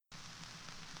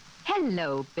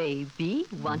Hello, baby.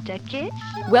 Want a kiss?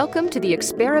 Welcome to the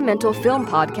Experimental Film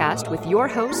Podcast with your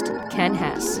host, Ken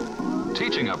Hess.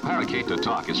 Teaching a parakeet to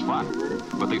talk is fun,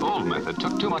 but the old method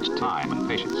took too much time and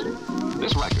patience.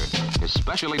 This record is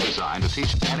specially designed to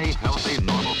teach any healthy,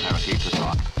 normal parakeet to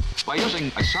talk by using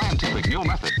a scientific new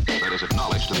method that is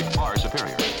acknowledged to be far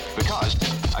superior. Because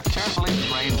a carefully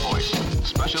trained voice,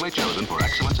 specially chosen for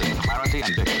excellence in clarity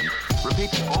and diction,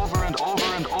 repeats over and over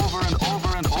and over and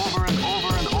over and over and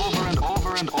over and over and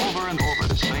over and over and over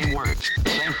the same words, the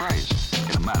same phrase,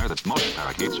 in a manner that most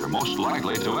parakeets are most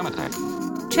likely to imitate.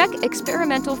 Check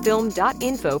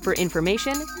experimentalfilm.info for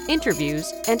information,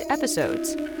 interviews, and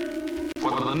episodes.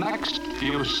 For the next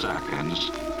few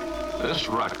seconds, this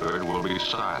record will be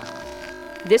silent.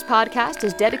 This podcast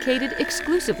is dedicated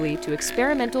exclusively to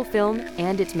experimental film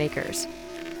and its makers.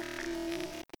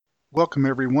 Welcome,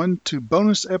 everyone, to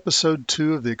bonus episode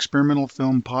 2 of the Experimental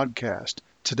Film Podcast.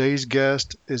 Today's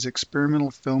guest is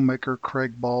experimental filmmaker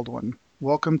Craig Baldwin.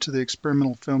 Welcome to the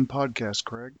Experimental Film Podcast,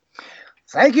 Craig.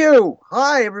 Thank you.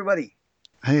 Hi, everybody.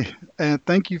 Hey, and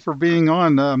thank you for being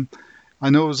on. I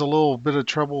know it was a little bit of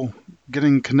trouble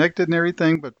getting connected and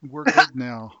everything, but we're good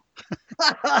now.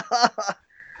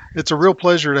 It's a real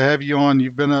pleasure to have you on.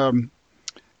 You've been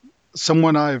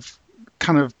someone I've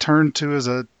kind of turned to as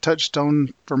a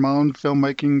touchstone for my own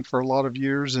filmmaking for a lot of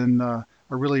years, and I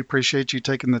really appreciate you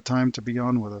taking the time to be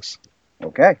on with us.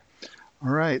 Okay. All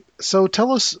right. So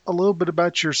tell us a little bit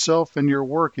about yourself and your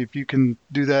work, if you can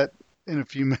do that in a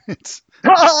few minutes.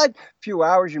 A few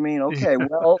hours, you mean? Okay.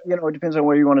 Well, it depends on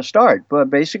where you want to start. But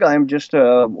basically, I'm just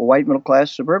a white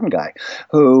middle-class suburban guy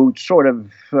who sort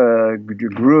of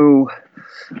grew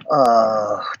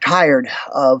tired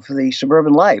of the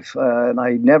suburban life. And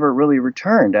I never really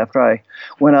returned after I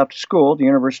went out to school at the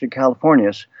University of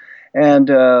California. And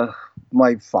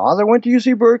my father went to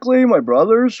UC Berkeley, my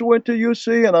brothers went to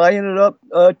UC, and I ended up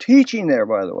teaching there,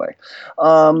 by the way,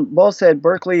 both at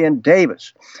Berkeley and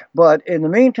Davis. But in the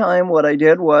meantime, what I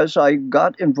did was I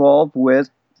got involved with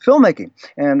filmmaking.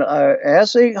 And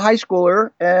as a high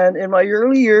schooler and in my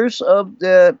early years of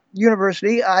the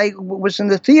university, I was in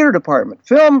the theater department.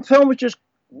 Film was just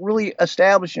really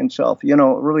establishing itself,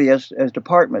 really as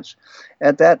departments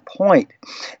at that point.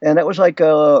 And that was like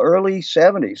early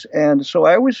 70s. And so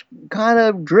I was kind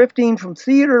of drifting from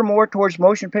theater more towards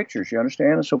motion pictures, you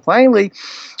understand? And so finally,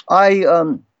 I,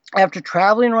 after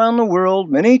traveling around the world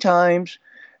many times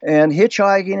and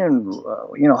hitchhiking and,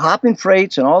 hopping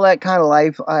freights and all that kind of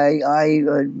life, I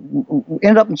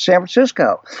ended up in San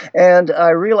Francisco. And I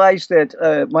realized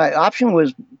that my option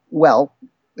was, well,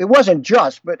 it wasn't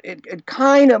just, but it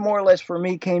kind of more or less for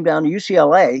me came down to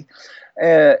UCLA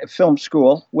film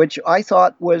school, which I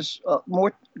thought was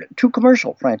more too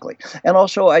commercial, frankly. And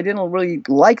also, I didn't really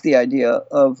like the idea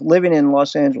of living in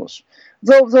Los Angeles,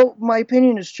 though my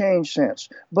opinion has changed since.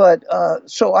 But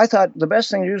so I thought the best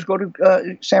thing to do is go to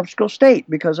San Francisco State,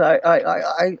 because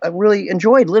I really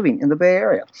enjoyed living in the Bay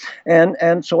Area,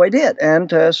 and so I did,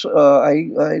 and so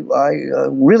I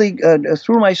really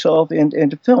threw myself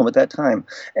into film at that time,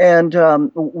 and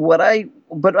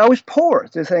but I was poor.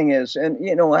 The thing is, and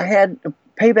I had to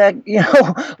pay back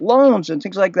loans and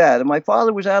things like that, and my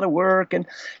father was out of work, and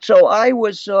so I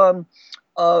was kind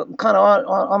of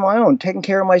on my own, taking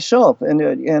care of myself, and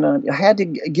I had to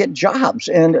get jobs,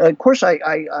 and of course I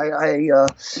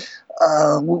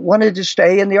wanted to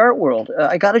stay in the art world.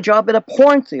 I got a job at a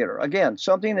porn theater, again,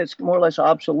 something that's more or less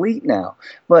obsolete now,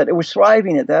 but it was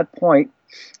thriving at that point.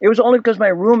 It was only because my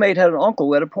roommate had an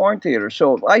uncle at a porn theater,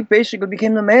 so I basically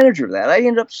became the manager of that. I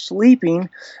ended up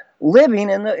living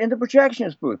in the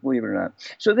projectionist booth, believe it or not.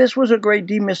 So this was a great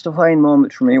demystifying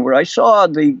moment for me, where I saw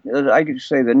the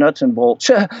nuts and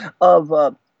bolts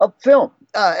of film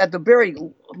at the very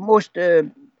most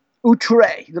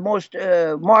outre, the most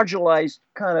marginalized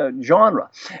kind of genre,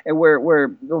 and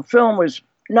where the film was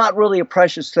not really a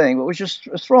precious thing, but was just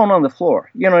thrown on the floor.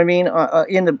 You know what I mean?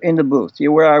 In the booth,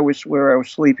 where I was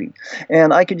sleeping,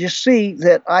 and I could just see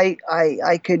that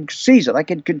I could seize it. I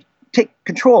could take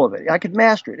control of it. I could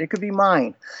master it. It could be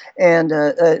mine. And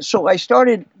so I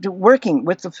started working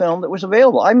with the film that was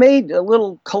available. I made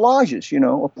little collages,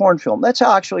 of porn film. That's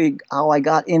how I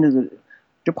got into the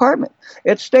department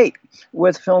at State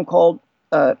with a film called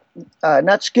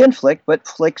not Skin Flick, but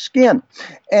Flick Skin.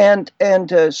 And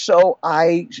so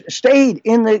I stayed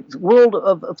in the world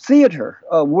of theater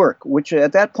work, which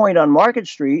at that point on Market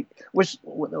Street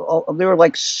there were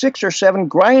like 6 or 7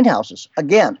 grindhouses.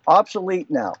 Again, obsolete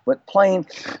now, but playing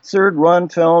third run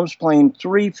films, playing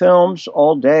 3 films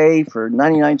all day for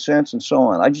 99 cents and so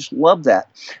on. I just loved that.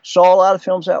 Saw a lot of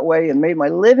films that way and made my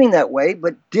living that way,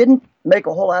 but didn't make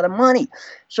a whole lot of money.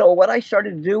 So what I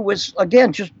started to do was,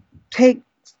 again, just take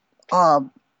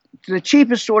the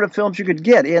cheapest sort of films you could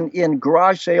get in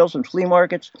garage sales and flea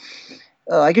markets.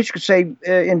 I guess you could say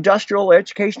industrial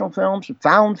educational films,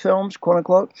 found films, quote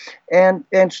unquote, and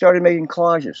started making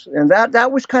collages. And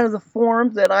that was kind of the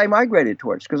form that I migrated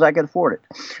towards because I could afford it.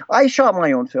 I shot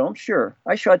my own films, sure.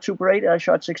 I shot Super 8, I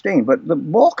shot 16, but the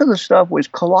bulk of the stuff was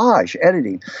collage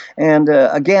editing. And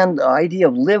again, the idea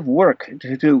of live work,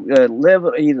 to live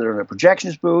either in a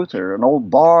projectionist booth or an old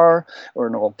bar or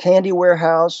an old candy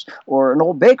warehouse or an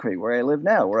old bakery where I live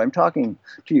now, where I'm talking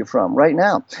to you from right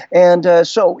now. And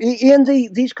so in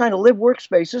these kind of live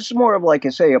workspaces, this is more of like I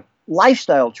say a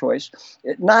lifestyle choice,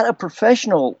 not a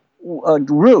professional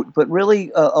route, but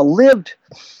really a lived.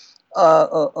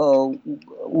 What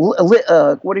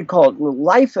do you call it?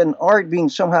 Life and art being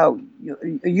somehow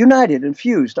united and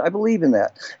fused. I believe in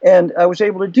that, and I was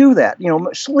able to do that.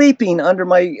 Sleeping under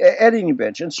my editing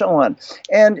bench and so on.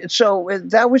 And so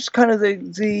that was kind of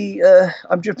the.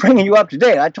 I'm just bringing you up to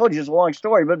date. I told you it's a long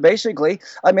story, but basically,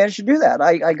 I managed to do that.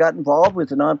 I got involved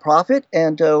with a nonprofit,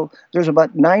 and there's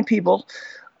about 9 people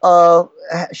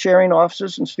sharing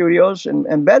offices and studios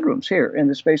and bedrooms here in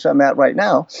the space I'm at right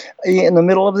now, in the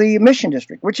middle of the Mission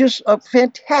District, which is a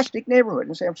fantastic neighborhood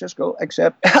in San Francisco,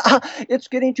 except it's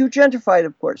getting too gentrified,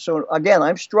 of course. So again,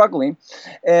 I'm struggling,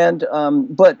 and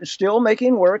but still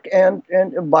making work and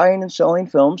buying and selling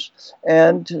films.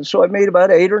 And so I've made about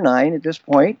 8 or 9 at this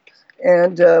point,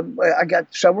 and I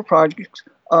got several projects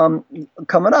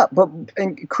coming up. But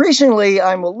increasingly,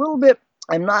 I'm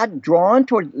not drawn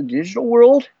toward the digital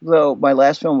world, though my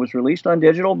last film was released on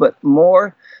digital, but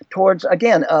more towards,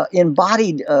 again,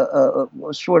 embodied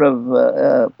sort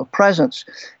of presence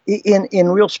in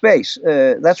real space.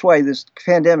 That's why this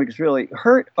pandemic has really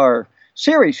hurt our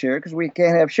series here, because we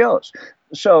can't have shows.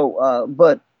 So,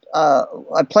 but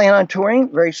I plan on touring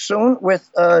very soon with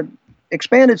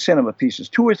expanded cinema pieces,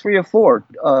 2 or 3 or 4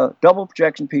 double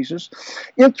projection pieces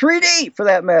in 3D, for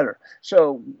that matter.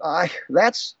 So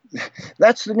that's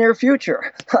the near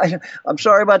future. I'm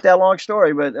sorry about that long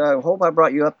story, but I hope I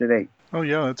brought you up to date. Oh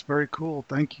yeah, that's very cool.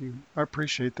 Thank you. I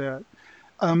appreciate that.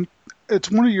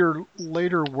 It's one of your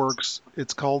later works.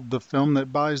 It's called The Film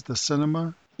That Buys the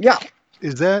Cinema. Yeah.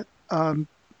 Is that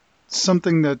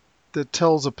something that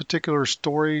tells a particular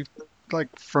story, like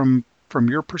from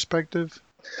your perspective?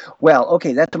 Well,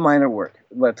 okay, that's a minor work,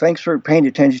 but thanks for paying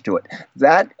attention to it.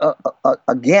 That,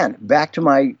 again, back to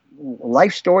my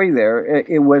life story there,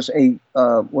 it was a,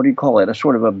 what do you call it, a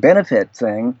sort of a benefit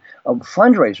thing, a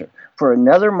fundraiser for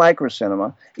another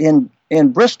microcinema in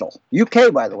Bristol,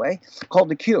 UK, by the way, called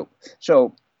The Cube.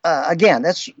 So, again,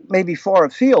 that's maybe far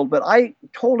afield, but I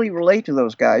totally relate to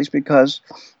those guys because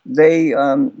they're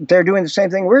doing the same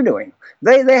thing we're doing.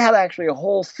 They had actually a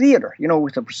whole theater,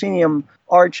 with a proscenium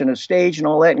arch and a stage and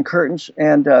all that and curtains.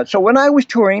 And so when I was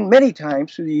touring many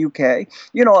times through the UK,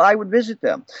 I would visit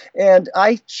them. And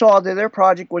I saw that their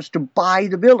project was to buy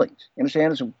the buildings. You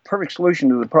understand? It's a perfect solution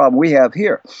to the problem we have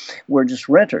here. We're just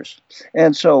renters.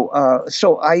 And so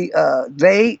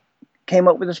they came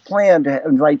up with this plan to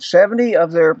invite 70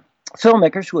 of their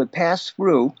filmmakers who had passed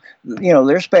through,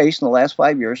 their space in the last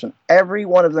 5 years, and every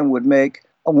one of them would make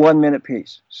a 1-minute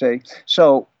piece. See,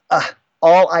 so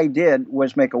all I did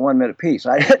was make a 1-minute piece.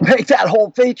 I didn't make that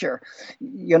whole feature.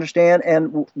 You understand?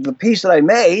 And the piece that I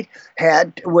made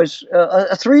was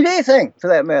a 3D thing, for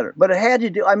that matter. But it had to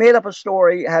do. I made up a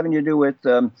story having to do with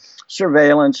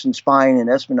surveillance and spying and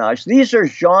espionage. These are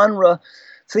genre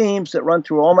themes that run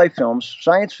through all my films: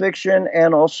 science fiction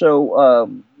and also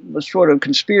a sort of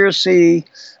conspiracy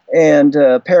and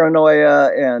paranoia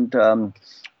and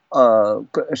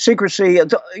secrecy,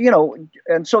 and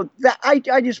so that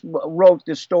I just wrote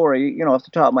this story, off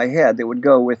the top of my head that would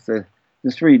go with the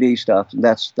 3D stuff. And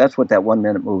that's what that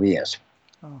 1-minute movie is.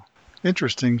 Oh,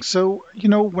 interesting. So,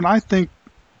 when I think,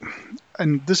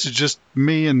 and this is just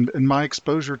me and my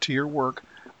exposure to your work,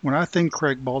 when I think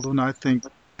Craig Baldwin, I think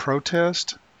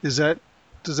protest. Does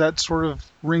that sort of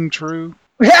ring true?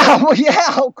 Yeah, well,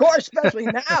 yeah, of course, especially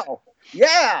now.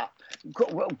 Yeah.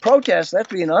 Protest, that'd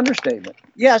be an understatement.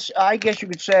 Yes, I guess you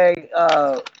could say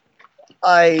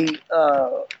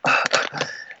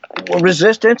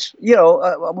resistance,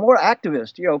 more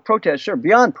activist, protest, sure,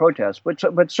 beyond protest,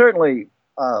 but certainly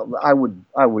I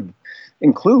would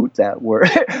include that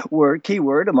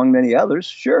keyword among many others,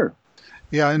 sure.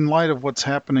 Yeah, in light of what's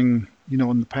happening,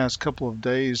 in the past couple of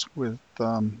days with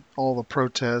all the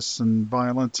protests and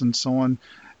violence and so on,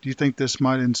 do you think this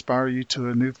might inspire you to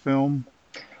a new film?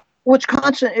 Well, it's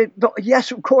constant.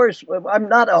 Yes, of course. I'm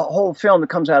not a whole film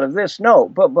that comes out of this. No,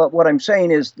 but what I'm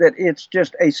saying is that it's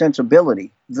just a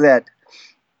sensibility that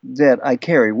that I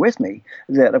carry with me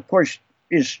that, of course,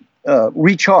 is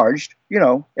recharged,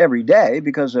 every day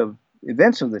because of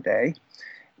events of the day.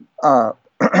 Uh,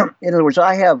 in other words,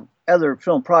 I have other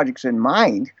film projects in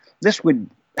mind. This would,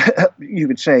 you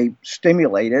could say,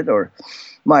 stimulate it or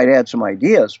might add some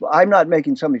ideas. I'm not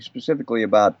making something specifically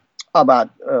about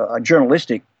a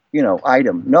journalistic,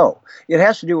 item. No, it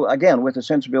has to do again with the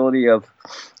sensibility of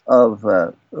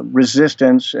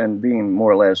resistance and being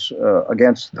more or less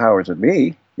against the powers that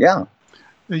be. Yeah.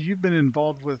 Now, you've been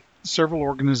involved with several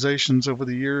organizations over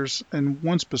the years, and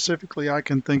one specifically I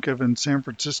can think of in San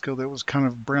Francisco that was kind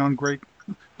of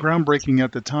groundbreaking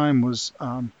at the time was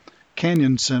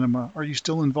Canyon Cinema. Are you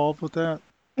still involved with that?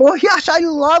 Well, yes, I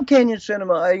love Canyon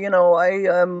Cinema. I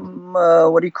am,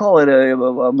 what do you call it?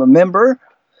 I'm a member.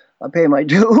 I pay my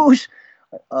dues.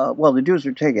 Well, the dues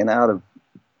are taken out of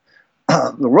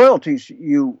the royalties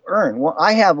you earn. Well,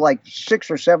 I have like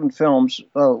 6 or 7 films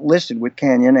listed with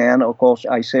Canyon, and of course,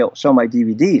 I sell my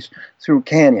DVDs through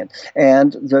Canyon.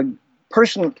 And the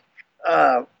person,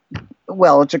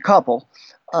 well, it's a couple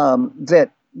that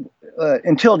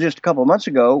until just a couple of months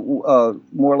ago,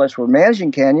 more or less were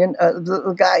managing Canyon.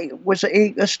 The guy was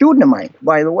a student of mine,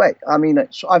 by the way. I mean,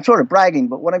 so I'm sort of bragging,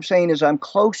 but what I'm saying is I'm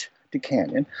close to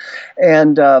Canyon,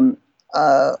 and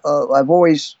I've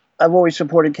always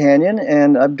supported Canyon,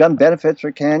 and I've done benefits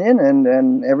for Canyon,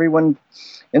 and everyone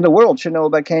in the world should know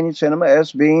about Canyon Cinema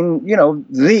as being,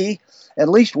 the at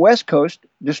least West Coast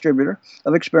distributor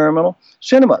of experimental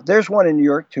cinema. There's one in New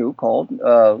York too called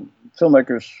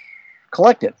Filmmakers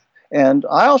Collective, and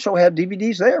I also have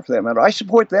DVDs there for them, and I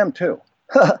support them too.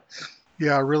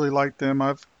 Yeah, I really like them.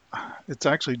 It's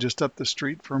actually just up the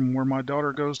street from where my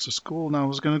daughter goes to school, and I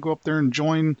was going to go up there and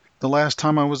join the last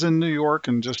time I was in New York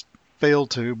and just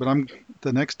failed to, but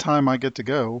the next time I get to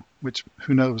go, which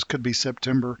who knows, could be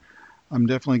September, I'm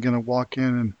definitely going to walk in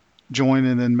and join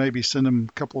and then maybe send them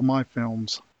a couple of my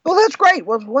films. Well, that's great.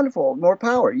 Well, it's wonderful. More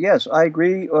power. Yes, I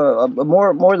agree.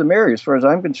 More the merrier, as far as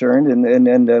I'm concerned.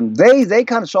 And they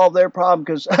kind of solved their problem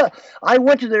because I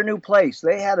went to their new place.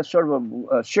 They had a sort of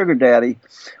a sugar daddy,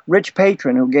 rich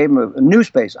patron who gave them a new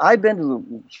space. I've been to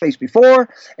the space before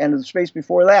and to the space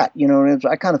before that. And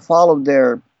I kind of followed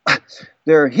their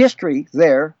history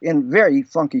there in very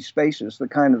funky spaces, the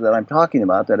kind of that I'm talking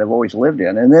about that I've always lived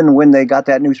in. And then when they got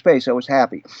that new space, I was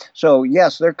happy. So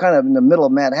yes, they're kind of in the middle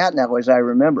of Manhattan now, as I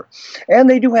remember. And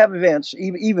they do have events.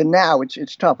 Even now,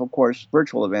 it's tough, of course,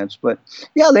 virtual events. But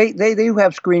yeah, they do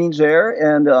have screenings there.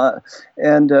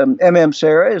 And M.M.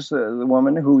 Sarah is the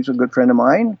woman who's a good friend of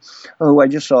mine, who I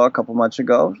just saw a couple months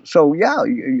ago. So yeah,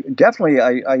 definitely,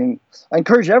 I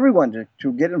encourage everyone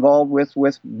to get involved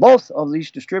with both of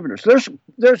these distributors. There's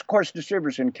of course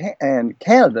distributors in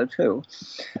Canada too,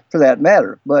 for that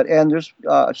matter. And there's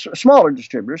smaller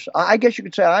distributors. I guess you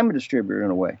could say I'm a distributor in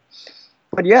a way.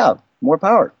 But yeah, more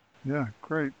power. Yeah,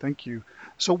 great, thank you.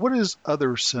 So, what is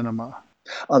Other Cinema?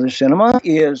 Other Cinema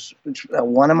is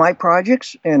one of my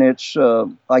projects, and it's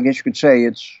I guess you could say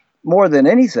it's more than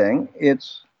anything.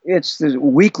 It's the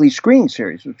weekly screening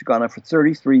series, which has gone on for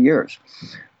 33 years.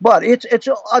 But it's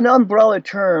an umbrella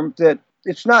term that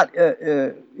it's not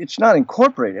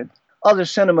incorporated. Other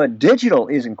Cinema Digital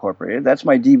is incorporated. That's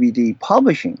my DVD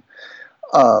publishing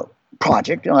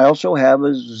project. And I also have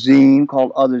a zine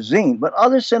called Other Zine. But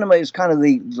Other Cinema is kind of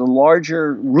the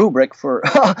larger rubric for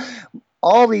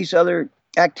all these other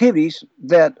activities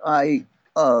that I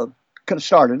kind of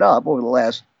started up over the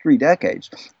last 3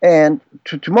 decades. And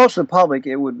to most of the public,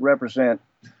 it would represent,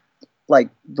 like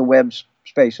the web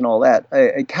space and all that,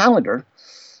 a calendar.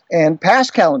 And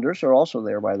past calendars are also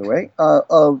there, by the way,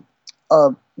 of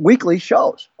weekly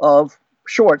shows of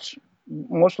shorts,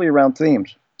 mostly around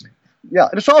themes. Yeah,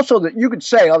 and it's also that you could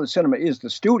say Other Cinema is the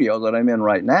studio that I'm in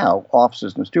right now,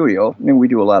 offices in the studio. I mean, we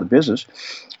do a lot of business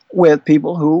with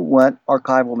people who want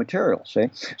archival material, see?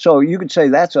 So you could say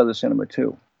that's Other Cinema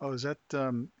too. Oh, is that,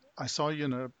 I saw you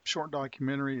in a short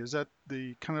documentary. Is that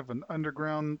the kind of an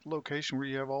underground location where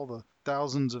you have all the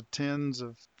thousands of tins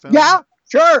of film? Yeah,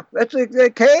 sure. That's a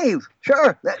cave.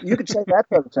 Sure. You could say that's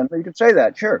Other Cinema. You could say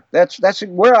that. Sure. That's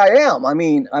where I am. I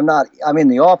mean, I'm in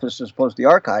the office as opposed to the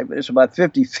archive, but it's about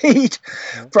 50 feet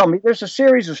from me. There's a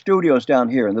series of studios down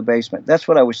here in the basement. That's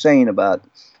what I was saying about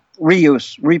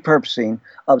reuse, repurposing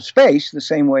of space, the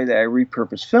same way that I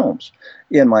repurpose films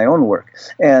in my own work.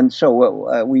 And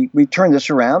so we turn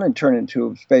this around and turn it into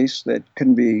a space that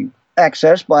can be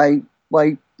accessed by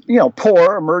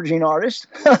poor emerging artists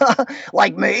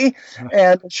like me.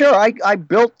 And sure, I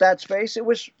built that space.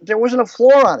 There wasn't a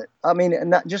floor on it. I mean,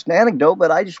 not just an anecdote, but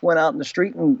I just went out in the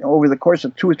street and over the course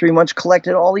of 2 or 3 months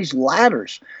collected all these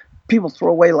ladders, people throw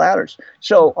away ladders.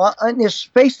 So on this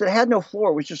space that had no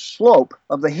floor, was just slope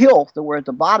of the hill that we're at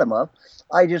the bottom of,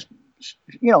 I just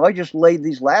laid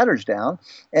these ladders down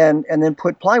and then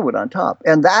put plywood on top.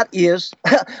 And that is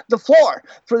the floor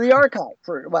for the archive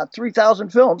for about 3,000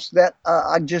 films that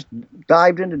I just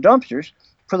dived into dumpsters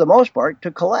for the most part to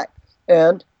collect.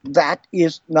 And that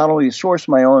is not only the source of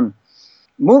my own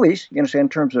movies, you understand, in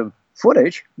terms of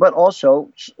footage, but also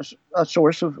a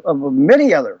source of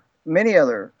many other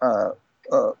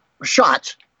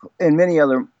shots and many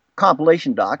other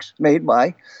compilation docs made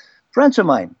by friends of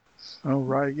mine. Oh,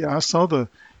 right. Yeah, I saw the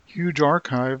huge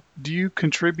archive. Do you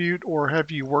contribute or have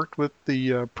you worked with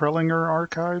the Prelinger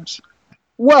archives?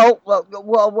 Well,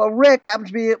 Rick happens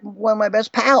to be one of my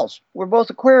best pals. We're both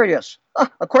Aquarians.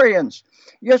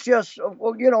 Yes.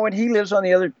 Well, and he lives on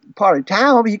the other part of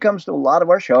town. He comes to a lot of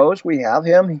our shows. We have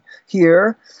him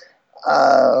here.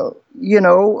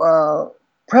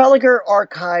 Prelinger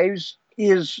Archives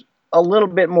is a little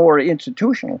bit more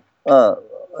institutional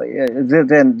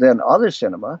than other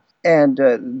cinema. And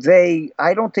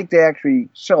I don't think they actually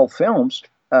sell films.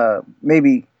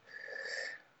 Maybe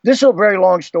this is a very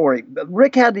long story.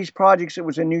 Rick had these projects that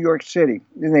was in New York City,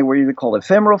 and they were either called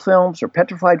ephemeral films or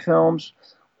petrified films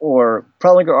or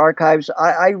Prelinger Archives.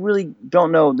 I really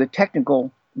don't know the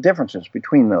technical differences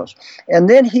between those. And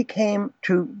then he came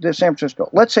to San Francisco,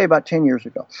 let's say about 10 years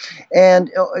ago.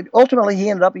 And ultimately, he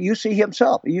ended up at UC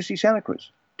himself, at UC Santa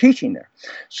Cruz, teaching there.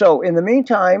 So in the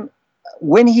meantime,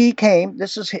 when he came,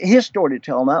 this is his story to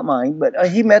tell, not mine, but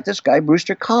he met this guy,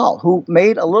 Brewster Kahl, who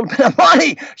made a little bit of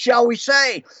money, shall we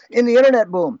say, in the internet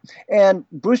boom. And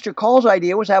Brewster Kahl's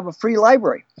idea was to have a free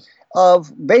library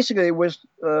of, basically it was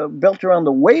built around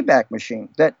the Wayback Machine,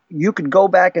 that you could go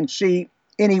back and see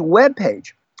any web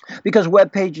page. Because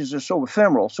web pages are so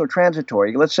ephemeral, so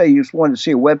transitory. Let's say you just wanted to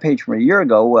see a web page from a year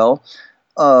ago. Well,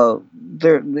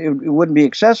 it wouldn't be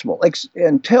accessible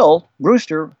until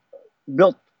Brewster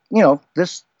built,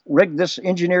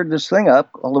 engineered this thing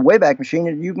up called the Wayback Machine,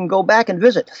 and you can go back and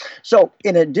visit. So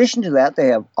in addition to that, they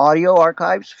have audio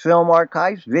archives, film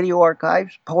archives, video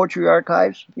archives, poetry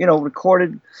archives,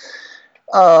 recorded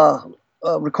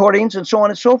recordings, and so on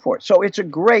and so forth. So it's a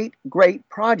great, great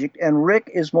project. And Rick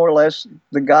is more or less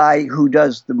the guy who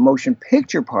does the motion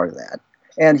picture part of that.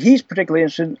 And he's particularly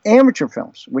interested in amateur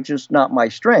films, which is not my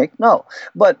strength, no.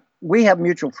 But we have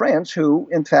mutual friends who,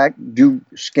 in fact, do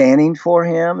scanning for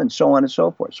him and so on and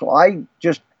so forth. So I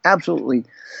just absolutely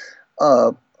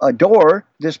adore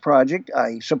this project.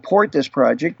 I support this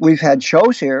project. We've had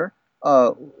shows here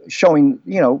showing,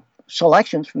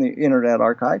 selections from the Internet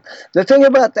Archive. The thing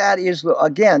about that is,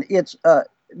 again, it's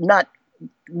not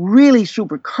really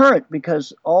super current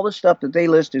because all the stuff that they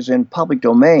list is in public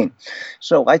domain.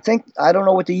 So I don't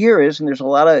know what the year is, and there's a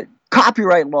lot of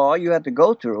copyright law you have to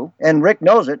go through, and Rick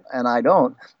knows it, and I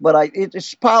don't, but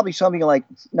it's probably something like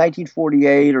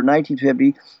 1948 or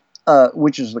 1950,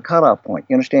 which is the cutoff point,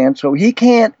 you understand? So he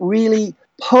can't really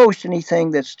post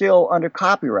anything that's still under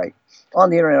copyright on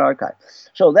the Internet Archive.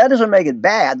 So that doesn't make it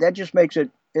bad. That just makes it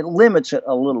limits it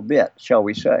a little bit, shall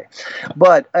we say.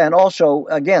 And also,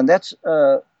 again, that's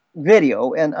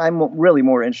video, and I'm really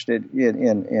more interested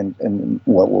in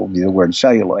what will be the word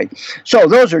celluloid. So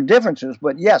those are differences,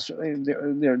 but yes,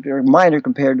 they're minor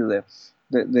compared to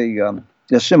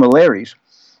the similarities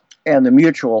and the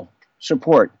mutual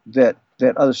support that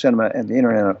other cinema and the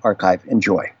Internet Archive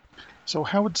enjoy. So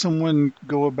how would someone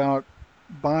go about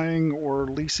buying or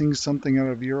leasing something out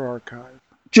of your archive?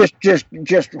 Just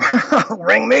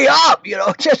ring me up,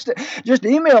 just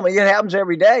email me. It happens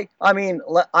every day. I mean,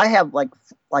 I have like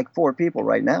 4 people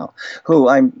right now who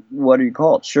I'm, what do you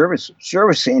call it,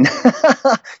 servicing,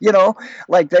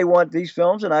 like they want these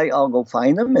films, and I'll go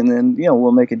find them, and then,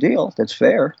 we'll make a deal that's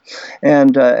fair,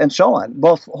 and so on,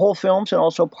 both whole films and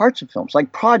also parts of films,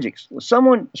 like projects.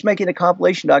 Someone is making a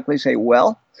compilation doc, they say,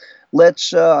 well,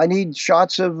 I need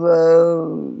shots of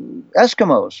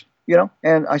Eskimos,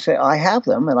 and I say, I have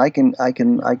them, and I can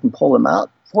pull them out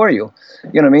for you.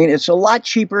 You know what I mean? It's a lot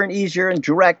cheaper and easier and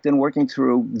direct than working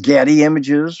through Getty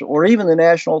Images or even the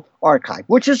National Archive,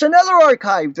 which is another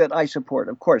archive that I support,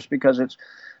 of course, because it's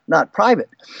not private.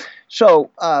 So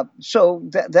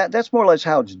that's more or less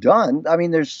how it's done. I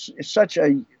mean, there's such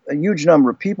a huge number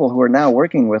of people who are now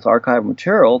working with archival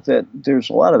material that there's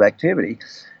a lot of activity,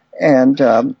 and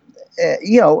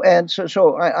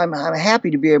so I'm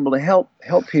happy to be able to help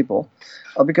people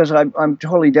because I'm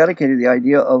totally dedicated to the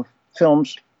idea of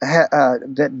films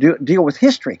that deal with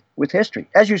history.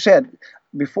 As you said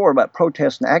before about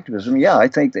protest and activism, yeah, I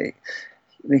think the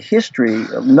history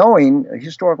of knowing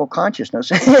historical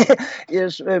consciousness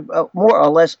is more or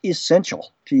less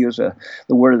essential, to use the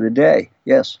word of the day.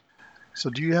 Yes. So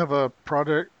do you have a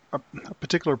product, a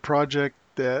particular project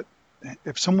that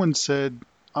if someone said,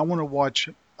 I want to watch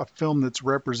a film that's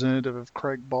representative of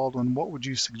Craig Baldwin, what would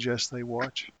you suggest they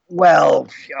watch? Well,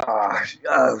 uh,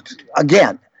 uh,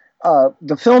 again,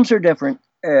 the films are different.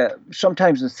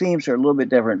 Sometimes the themes are a little bit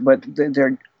different, but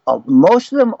they're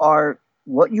most of them are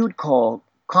what you would call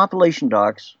compilation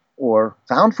docs or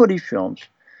found footage films,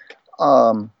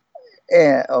 um,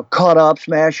 cut ups,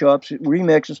 mash ups,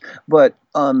 remixes. But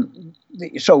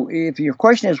so if your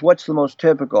question is what's the most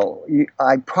typical,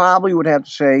 I probably would have to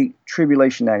say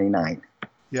Tribulation '99.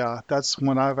 Yeah, that's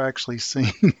one I've actually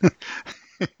seen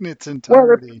in its Well,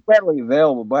 they're entirety. readily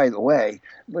available, by the way.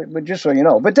 But just so you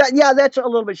know, but yeah, that's a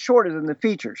little bit shorter than the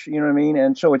features. You know what I mean?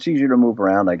 And so it's easier to move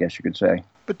around, I guess you could say.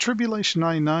 But Tribulation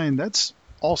 99, that's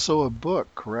also a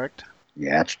book, correct?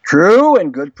 Yeah, it's true,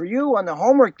 and good for you on the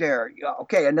homework there. Yeah,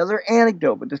 okay, another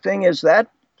anecdote. But the thing is, that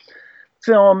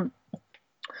film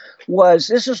was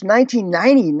this is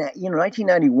 1990,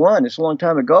 1991. It's a long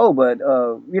time ago, but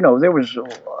there was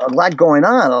a lot going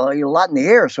on, a lot in the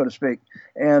air, so to speak.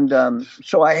 And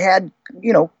so I had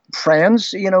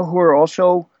friends who were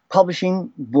also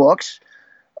publishing books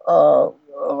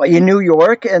in New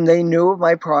York, and they knew of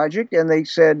my project, and they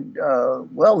said,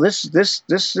 "Well,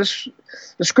 the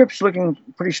script's looking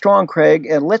pretty strong, Craig,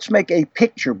 and let's make a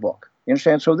picture book." You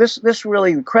understand? So this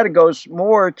really, the credit goes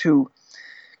more to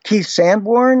Keith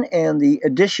Sanborn and the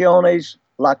Ediciones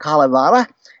La Calavera,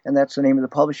 and that's the name of the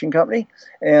publishing company.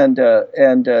 And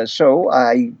so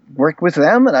I worked with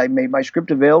them, and I made my script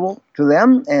available to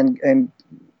them, and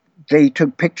they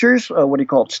took pictures, what do you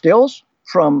call it, stills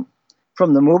from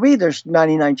the movie. There's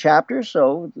 99 chapters,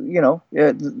 so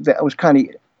that was kind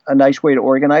of a nice way to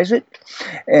organize it.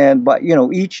 But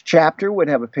each chapter would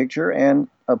have a picture and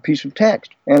a piece of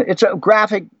text, and it's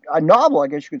a novel, I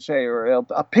guess you could say, or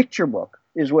a picture book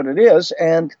is what it is.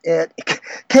 And it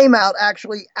came out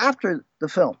actually after the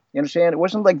film. You understand? It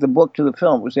wasn't like the book to the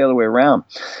film; it was the other way around.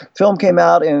 Film came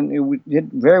out, and it did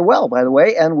very well, by the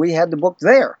way, and we had the book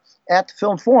there at the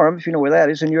Film Forum, if you know where that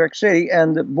is, in New York City,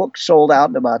 and the book sold out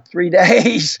in about 3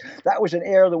 days. That was an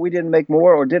error that we didn't make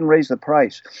more or didn't raise the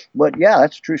price. But yeah,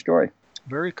 that's a true story.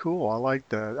 Very cool. I like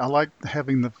that. I like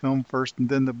having the film first and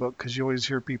then the book because you always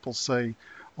hear people say,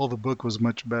 "Well, the book was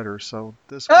much better." So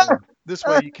this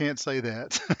way you can't say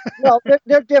that. Well,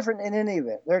 they're different in any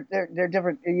event. They're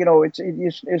different.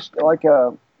 It's like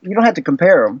you don't have to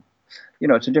compare them.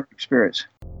 It's a different experience.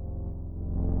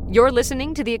 You're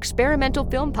listening to the Experimental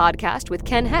Film Podcast with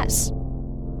Ken Hess.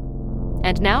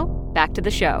 And now, back to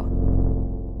the show.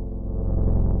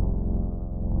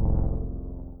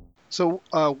 So,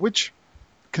 which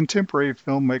contemporary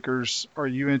filmmakers are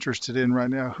you interested in right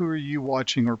now? Who are you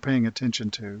watching or paying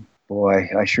attention to? Boy,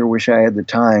 I sure wish I had the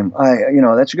time.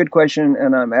 That's a good question,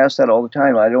 and I'm asked that all the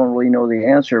time. I don't really know the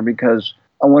answer because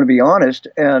I want to be honest,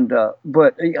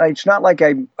 but it's not like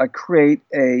I create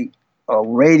a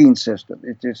rating system.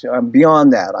 I'm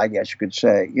beyond that, I guess you could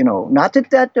say. Not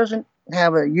that doesn't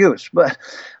have a use, but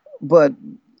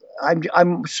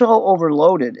I'm so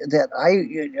overloaded that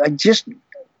I just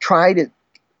try to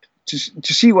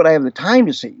see what I have the time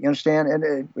to see. You understand?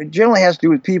 And it generally has to do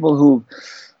with people who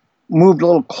moved a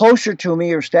little closer to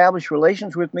me or established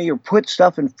relations with me or put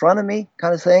stuff in front of me,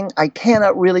 kind of thing. I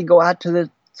cannot really go out to the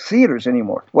theaters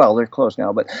anymore. Well, they're closed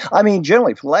now, but I mean,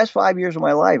 generally, for the last 5 years of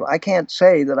my life, I can't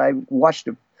say that I've watched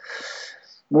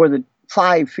more than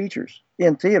 5 features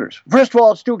in theaters. First of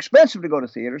all, it's too expensive to go to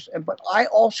theaters, but I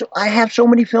have so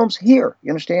many films here.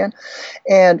 You understand?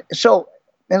 And so,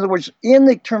 in other words, in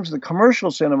the terms of the commercial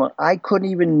cinema, I couldn't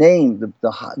even name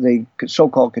the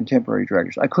so-called contemporary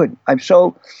directors. I couldn't. I'm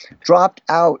so dropped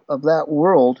out of that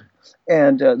world.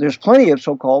 And there's plenty of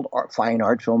so-called fine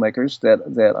art filmmakers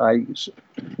that I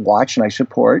watch and I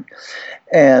support,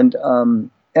 and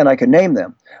I can name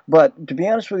them. But to be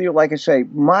honest with you, like I say,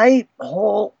 my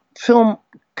whole film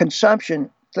consumption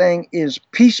thing is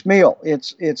piecemeal.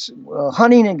 It's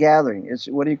hunting and gathering. It's,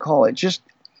 what do you call it?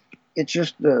 It's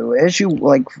just as you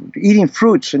like eating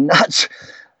fruits and nuts,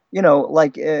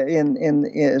 like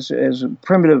as a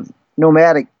primitive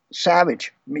nomadic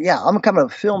savage. Yeah, I'm kind of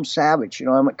a film savage.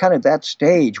 I'm kind of that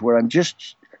stage where I'm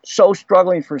just so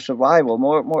struggling for survival.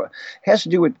 More has to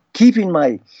do with keeping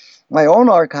my own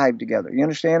archive together. You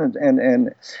understand?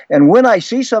 And when I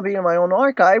see something in my own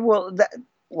archive,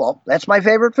 that's my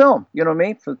favorite film. You know what I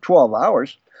mean? For 12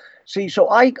 hours. See, so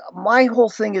my whole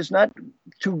thing is not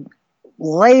to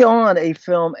lay on a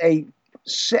film a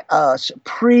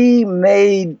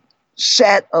pre-made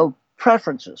set of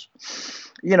preferences,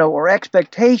 or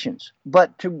expectations,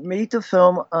 but to meet the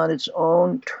film on its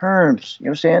own terms, you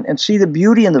understand, and see the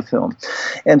beauty in the film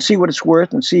and see what it's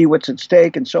worth and see what's at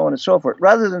stake and so on and so forth,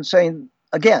 rather than saying,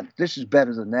 again, this is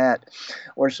better than that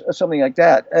or something like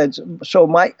that. And so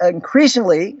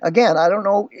increasingly, again, I don't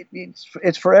know,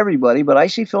 it's for everybody, but I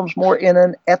see films more in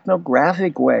an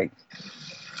ethnographic way.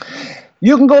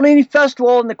 You can go to any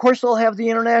festival, and of course they'll have the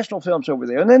international films over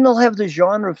there, and then they'll have the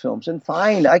genre films, and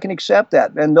fine, I can accept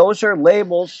that. And those are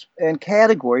labels and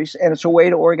categories, and it's a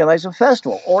way to organize a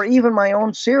festival, or even my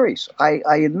own series. I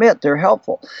admit they're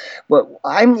helpful. But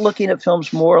I'm looking at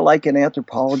films more like an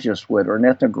anthropologist would, or an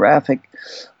ethnographic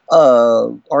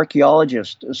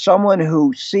archaeologist, someone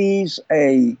who sees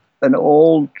an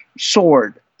old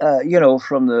sword,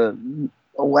 from the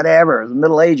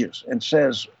Middle Ages, and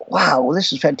says, wow, well,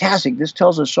 this is fantastic. This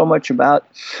tells us so much about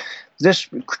this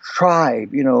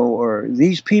tribe, or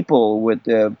these people with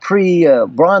the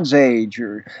pre-Bronze Age,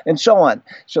 and so on.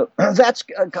 So that's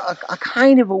a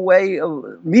kind of a way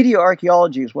of media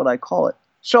archaeology is what I call it.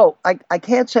 So I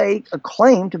can't say a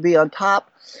claim to be on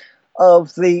top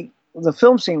of the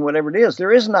film scene, whatever it is.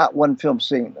 There is not one film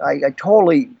scene. I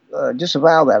totally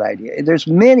disavow that idea. There's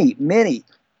many,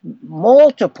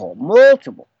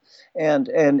 multiple, and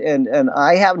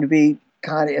I happen to be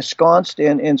kind of ensconced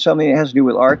in something that has to do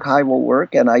with archival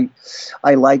work, and I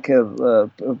like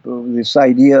this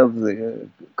idea of the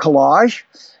collage,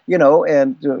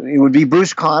 and it would be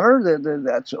Bruce Conner.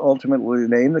 That's ultimately the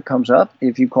name that comes up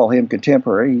if you call him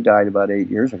contemporary. He died about 8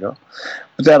 years ago.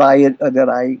 That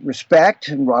I respect,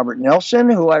 and Robert Nelson,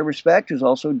 who I respect, who's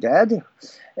also dead.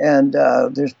 And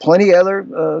there's plenty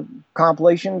other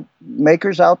compilation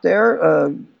makers out there,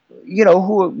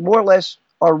 who more or less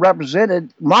are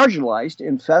represented, marginalized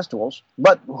in festivals,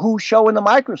 but who show in the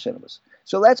microcinemas.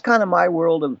 So that's kind of my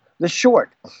world of the short.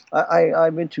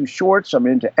 I'm into shorts. I'm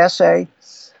into essay.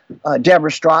 Deborah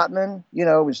Stratman,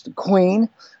 is the queen.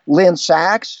 Lynn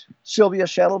Sachs, Sylvia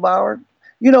Schettelbauer.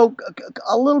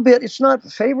 A little bit. It's not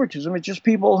favoritism. It's just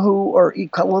people who are a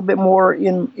little bit more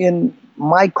in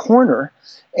my corner,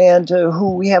 and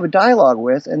who we have a dialogue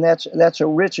with, and that's a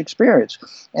rich experience.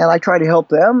 And I try to help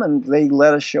them, and they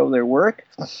let us show their work,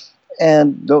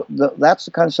 and that's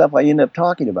the kind of stuff I end up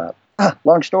talking about.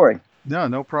 Long story.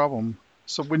 No problem.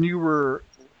 So when you were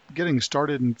getting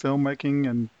started in filmmaking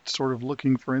and sort of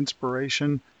looking for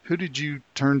inspiration, who did you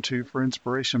turn to for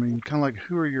inspiration? I mean, kind of like,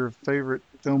 who are your favorite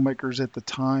filmmakers at the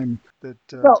time that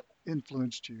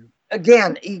influenced you?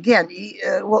 Again,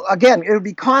 it would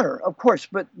be Conner, of course,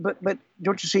 but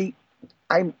don't you see?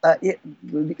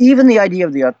 Even the idea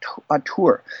of the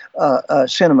auteur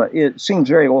cinema, it seems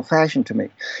very old-fashioned to me.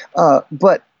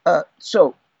 But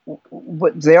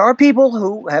there are people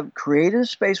who have created a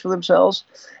space for themselves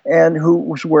and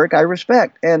whose work I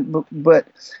respect. But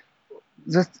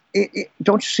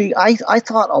don't you see? I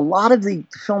thought a lot of the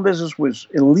film business was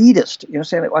elitist.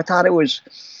 I thought it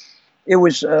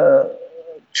was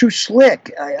too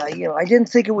slick. I didn't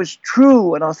think it was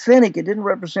true and authentic. It didn't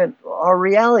represent our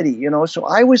reality. So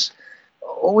I was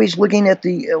always looking at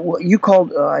what you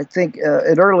called, I think,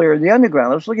 it earlier, the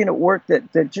underground. I was looking at work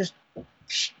that just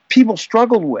people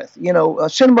struggled with.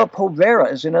 Cinema povera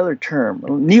is another term,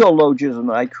 neologism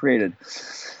that I created.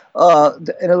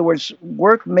 In other words,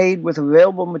 work made with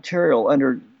available material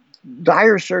under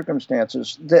dire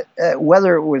circumstances that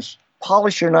whether it was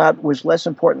polished or not was less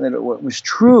important than it was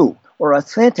true or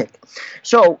authentic.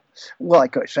 So,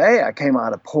 like I say, I came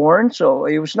out of porn, so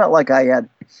it was not like I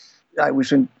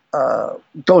was in,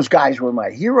 those guys were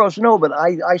my heroes. No, but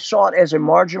I saw it as a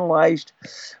marginalized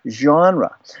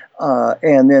genre.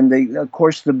 And then, of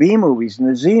course, the B movies and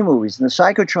the Z movies and the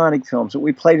psychotronic films that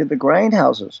we played at the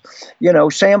grindhouses.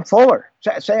 Sam Fuller.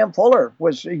 Sam Fuller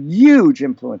was a huge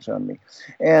influence on me.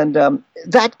 And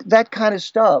that kind of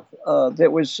stuff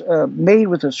that was made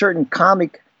with a certain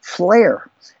comic flair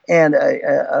and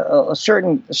a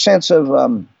certain sense of,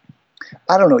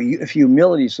 I don't know if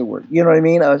humility is the word, you know what I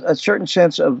mean? A certain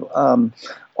sense of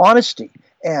honesty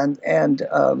and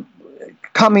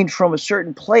coming from a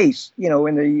certain place, in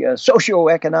the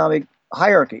socioeconomic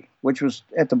hierarchy, which was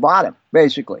at the bottom,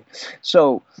 basically.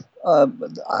 So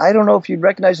I don't know if you'd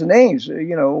recognize the names,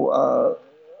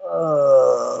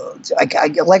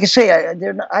 like I say,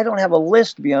 I don't have a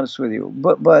list, to be honest with you,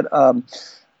 but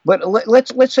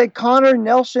let's say Conner,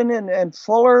 Nelson, and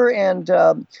Fuller, and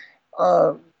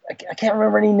I can't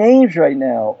remember any names right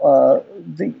now.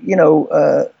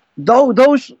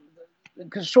 Those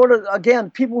because sort of, again,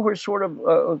 people who are sort of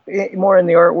more in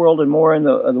the art world and more in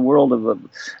the world of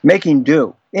making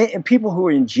do, and people who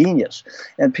are ingenious,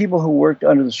 and people who worked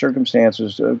under the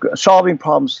circumstances, solving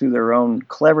problems through their own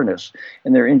cleverness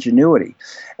and their ingenuity,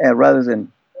 rather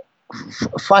than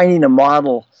finding a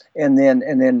model and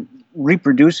then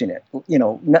reproducing it.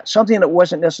 Something that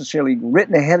wasn't necessarily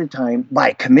written ahead of time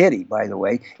by committee, by the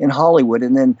way, in Hollywood,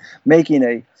 and then making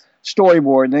a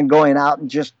storyboard and then going out and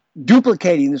just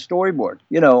duplicating the storyboard,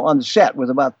 on the set with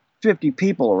about 50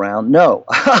 people around. No,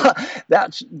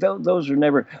 those are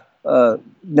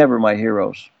never my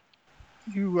heroes.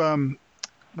 You,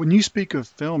 when you speak of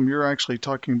film, you're actually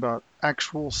talking about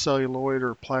actual celluloid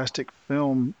or plastic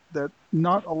film that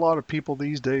not a lot of people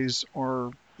these days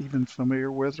are even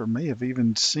familiar with or may have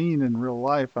even seen in real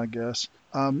life, I guess.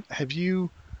 Have you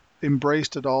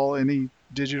embraced at all any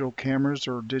digital cameras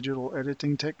or digital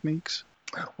editing techniques?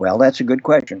 Well, that's a good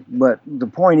question. But the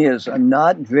point is, I'm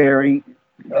not drawn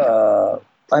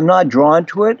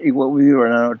to it. We are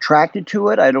not attracted to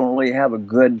it. I don't really have a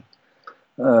good,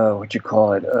 a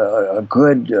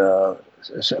good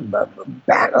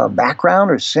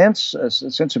background or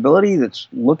sensibility that's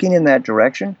looking in that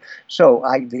direction. So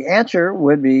the answer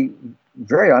would be,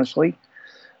 very honestly,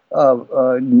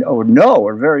 or no,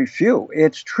 or very few.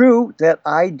 It's true that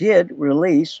I did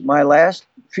release my last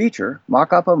feature,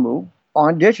 Makapamu,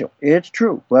 on digital. It's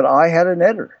true, but I had an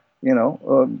editor,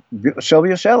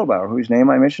 Sylvia Saddlebauer, whose name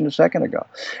I mentioned a second ago,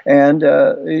 and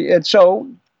so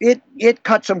it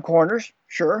cut some corners,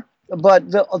 sure,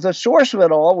 but the source of it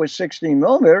all was 16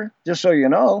 millimeter. Just so you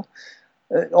know,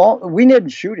 we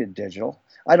didn't shoot it digital.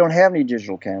 I don't have any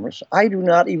digital cameras. I do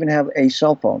not even have a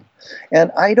cell phone,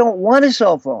 and I don't want a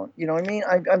cell phone. You know what I mean?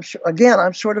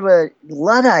 I'm sort of a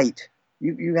Luddite.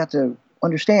 You have to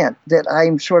understand that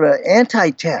I'm sort of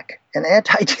anti-tech and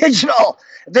anti-digital.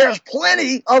 There's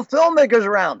plenty of filmmakers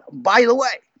around, by the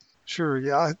way. Sure,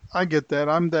 yeah, I get that.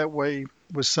 I'm that way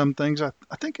with some things. I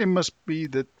think it must be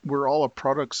that we're all a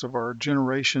products of our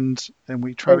generations, and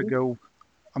we try to go,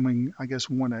 I guess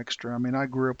one extra. I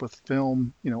grew up with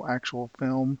film, actual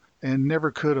film, and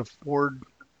never could afford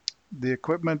the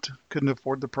equipment, couldn't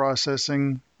afford the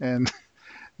processing, and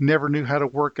never knew how to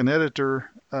work an editor,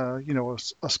 a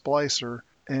splicer.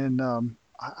 And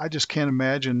I just can't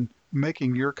imagine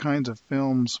making your kinds of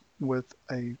films with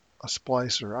a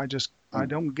splicer. I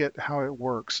don't get how it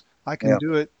works. I can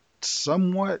do it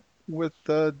somewhat with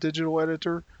a digital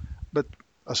editor, but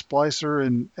a splicer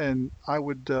and I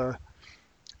would, I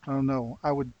don't know,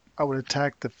 I would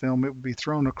attack the film. It would be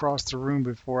thrown across the room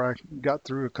before I got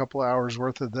through a couple hours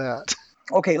worth of that.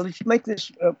 Okay, let's make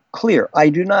this clear. I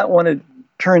do not want to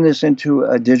turn this into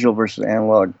a digital versus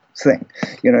analog thing.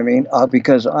 You know what I mean?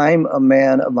 Because I'm a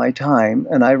man of my time,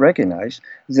 and I recognize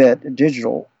that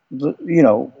digital,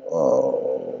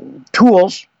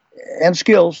 tools and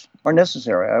skills are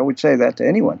necessary. I would say that to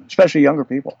anyone, especially younger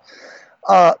people.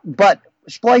 But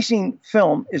splicing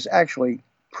film is actually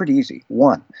pretty easy,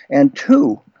 one. And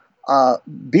two,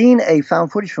 being a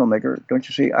found footage filmmaker, don't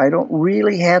you see, I don't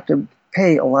really have to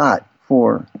pay a lot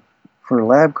for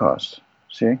lab costs,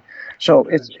 see? So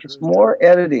it's more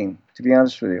editing, to be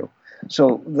honest with you.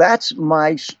 So that's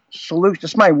my solution.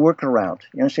 That's my workaround.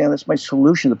 You understand? That's my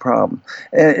solution to the problem.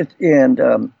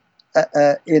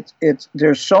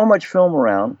 There's so much film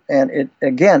around, and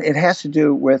it has to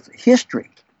do with history.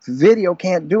 Video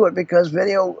can't do it because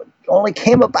video only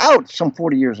came about some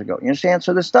 40 years ago. You understand?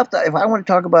 So the stuff that, if I want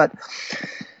to talk about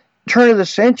turn of the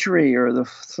century or the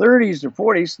 30s or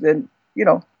 40s, then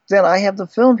I have the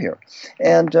film here,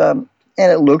 and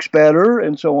it looks better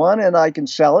and so on, and I can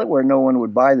sell it where no one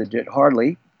would buy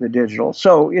hardly the digital.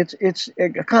 So it's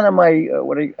kind of my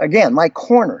my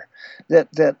corner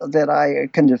that I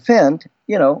can defend,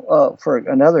 for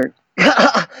another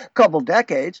couple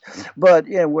decades. But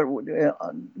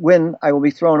when I will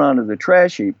be thrown onto the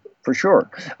trash heap, for sure,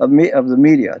 of the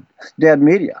media, dead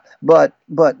media. But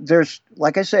there's,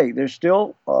 like I say, there's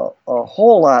still a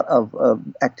whole lot of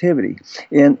activity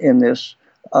in this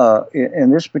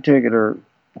particular,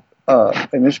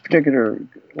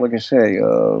 like I say,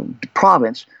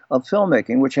 province of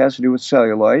filmmaking, which has to do with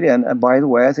celluloid. And by the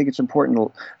way, I think it's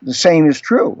important. The same is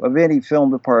true of any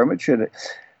film department should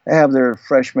have their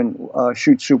freshmen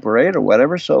shoot Super 8 or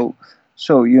whatever. So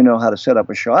you know how to set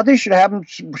up a shot. They should have them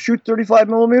shoot 35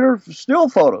 millimeter still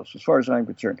photos, as far as I'm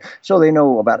concerned. So they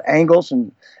know about angles,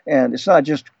 and it's not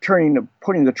just putting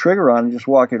the trigger on and just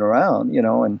walking around,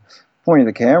 and pointing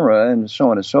the camera and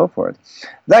so on and so forth.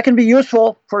 That can be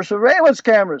useful for surveillance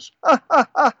cameras.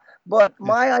 But Yeah,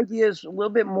 my idea is a little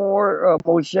bit more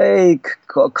mosaic,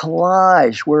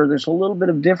 collage, where there's a little bit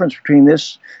of difference between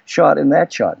this shot and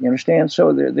that shot. You understand?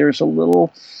 So there's a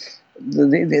little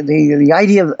the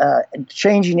idea of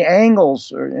changing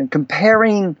angles and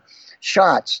comparing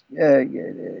shots,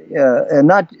 and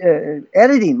not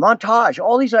editing, montage.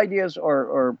 All these ideas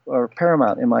are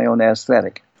paramount in my own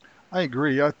aesthetic. I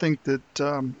agree. I think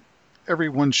that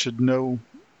everyone should know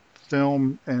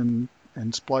film and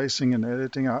splicing and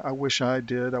editing. I wish I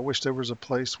did. I wish there was a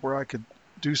place where I could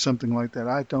do something like that.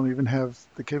 I don't even have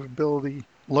the capability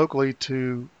locally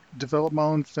to develop my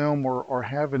own film or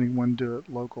have anyone do it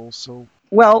local. So,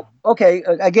 Well, okay,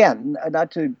 again,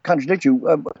 not to contradict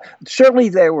you, certainly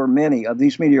there were many of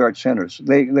these media arts centers.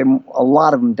 A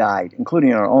lot of them died,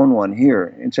 including our own one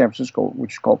here in San Francisco,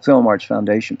 which is called Film Arts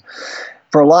Foundation,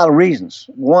 for a lot of reasons.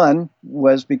 One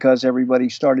was because everybody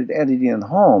started editing at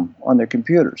home on their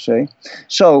computers, see?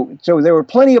 So there were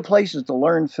plenty of places to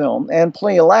learn film and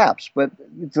plenty of labs, but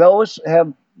those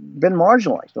have been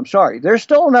marginalized. I'm sorry. There's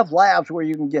still enough labs where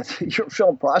you can get your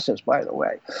film processed, by the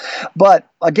way. But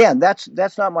again, that's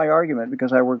not my argument,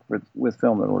 because I work with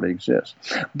film that already exists.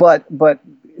 But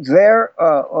there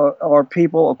are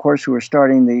people, of course, who are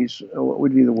starting these, what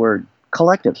would be the word,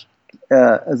 collectives,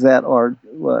 that are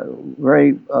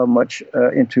very much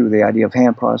into the idea of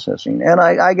hand processing. And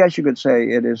I guess you could say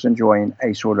it is enjoying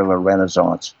a sort of a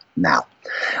renaissance now.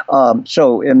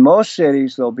 So in most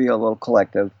cities, there'll be a little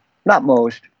collective, not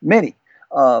most, many.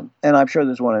 And I'm sure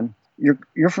there's one in,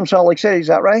 you're from Salt Lake City, is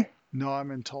that right? no,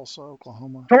 I'm in Tulsa,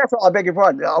 Oklahoma. Tulsa, I beg your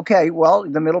pardon. Okay, well,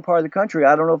 the middle part of the country,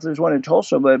 I don't know if there's one in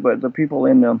Tulsa, but the people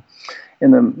in the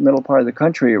middle part of the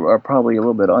country are probably a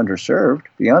little bit underserved, to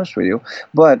be honest with you.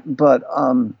 But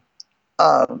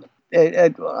uh,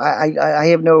 I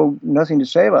have nothing to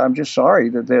say about it. I'm just sorry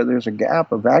that there's a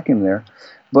gap, a vacuum there.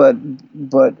 But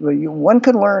one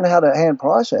can learn how to hand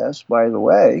process, by the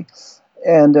way,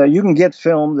 and you can get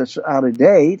film that's out of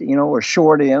date, or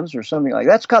short ends or something like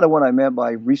that. That's kind of what I meant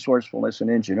by resourcefulness and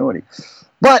ingenuity.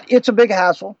 But it's a big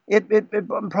hassle. It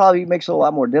probably makes it a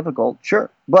lot more difficult, sure.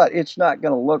 But it's not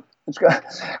going to look.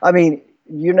 I mean,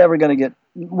 you're never going to get.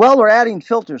 Well, we're adding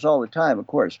filters all the time, of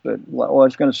course. But I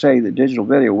was going to say that digital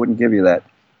video wouldn't give you that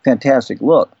fantastic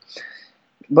look.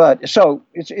 But so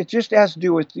it just has to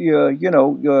do with your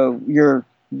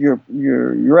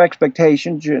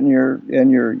expectations and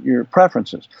your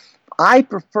preferences. I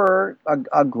prefer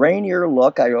a grainier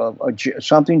look,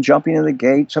 something jumping in the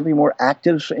gate, something more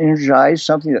active, energized,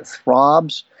 something that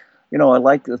throbs. I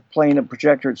like playing a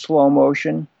projector at slow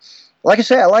motion. Like I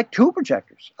say, I like two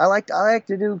projectors. I like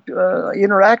to do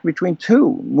interact between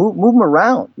two, move them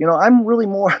around. I'm really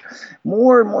more and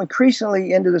more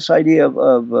increasingly into this idea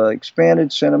of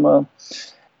expanded cinema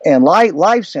and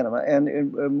live cinema,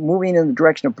 and moving in the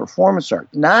direction of performance art,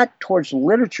 not towards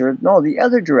literature, no, the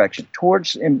other direction,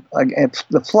 towards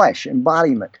the flesh,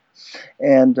 embodiment,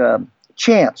 and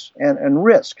chance and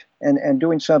risk, and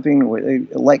doing something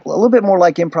like a little bit more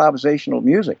like improvisational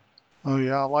music. Oh,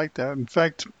 yeah, I like that. In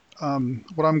fact,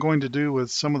 what I'm going to do with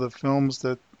some of the films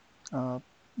that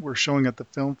we're showing at the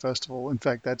film festival, in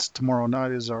fact, that's tomorrow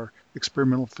night, is our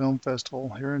experimental film festival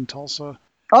here in Tulsa.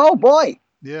 Oh boy!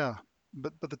 Yeah,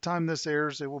 but the time this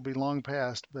airs, it will be long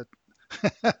past. But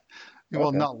well,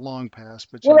 Okay. not long past,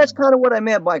 but Well, that's kind of what I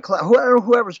meant by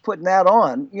whoever's putting that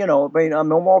on. I mean,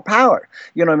 no more power.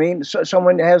 You know what I mean? So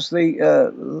someone has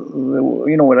the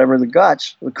whatever, the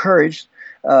guts, the courage,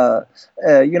 the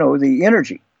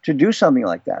energy to do something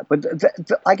like that. But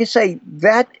like I say,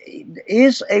 that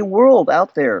is a world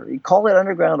out there. You call it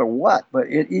underground or what,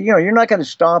 but you're not going to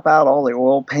stomp out all the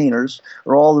oil painters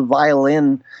or all the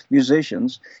violin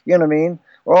musicians. You know what I mean?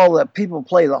 Or all the people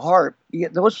play the harp.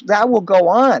 That will go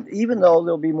on, even though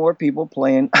there'll be more people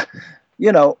playing,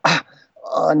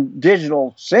 on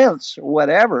digital synths or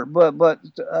whatever. But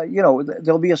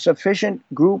there'll be a sufficient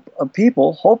group of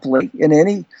people, hopefully, in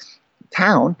any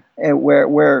town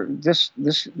where this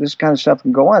kind of stuff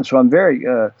can go on. So I'm very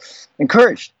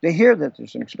encouraged to hear that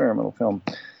there's an experimental film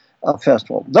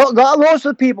festival. Those are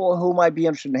the people who might be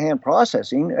interested in hand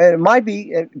processing. It might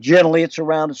be, generally it's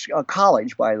around a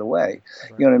college, by the way.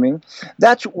 Right. You know what I mean?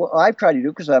 That's what I've tried to do,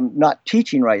 because I'm not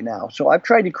teaching right now. So I've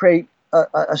tried to create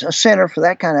a center for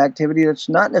that kind of activity that's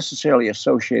not necessarily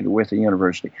associated with a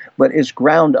university, but is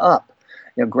ground up,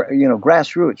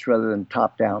 grassroots rather than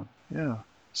top down. Yeah.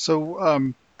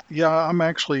 So, yeah, I'm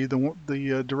actually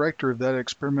the director of that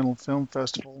experimental film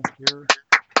festival here.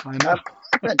 I know.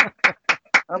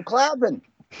 I'm clapping.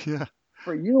 Yeah.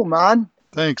 For you, man.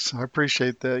 Thanks. I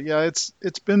appreciate that. Yeah,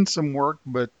 it's been some work,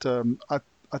 but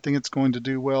I think it's going to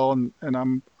do well, and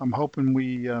I'm hoping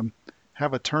we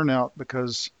have a turnout,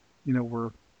 because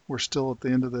we're still at the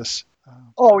end of this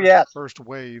Oh yeah. first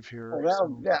wave here. Oh,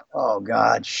 So yeah. Oh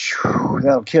God,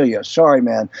 that'll kill you. Sorry,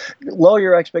 man. Lower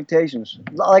your expectations.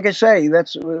 Like I say,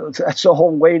 that's the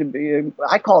whole way to be.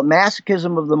 I call it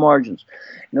masochism of the margins.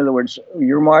 In other words,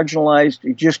 you're marginalized.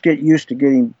 You just get used to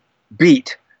getting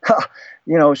beat.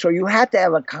 So you have to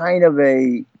have a kind of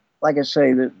a, like I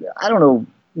say, that I don't know.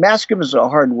 Masochism is a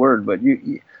hard word, but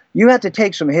you have to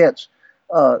take some hits.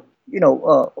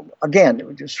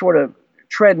 Again, just sort of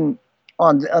treading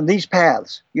on these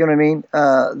paths. You know what I mean?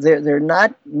 They're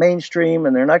not mainstream,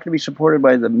 and they're not going to be supported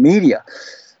by the media,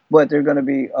 but they're going to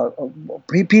be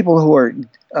people who are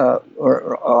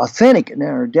authentic and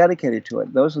are dedicated to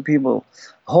it. Those are the people.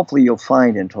 Hopefully, you'll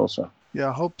find in Tulsa.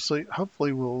 yeah,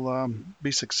 hopefully we'll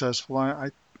be successful.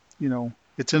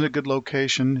 It's in a good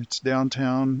location. It's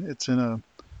downtown. It's in a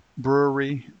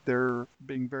brewery. They're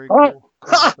being very Oh,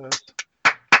 cool with us.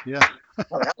 Yeah.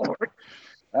 that'll work.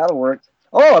 That'll work.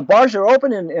 Oh, bars are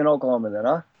open in Oklahoma then,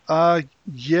 huh?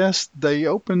 Yes, they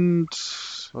opened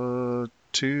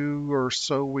 2 or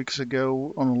so weeks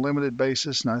ago on a limited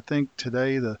basis, and I think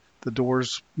today the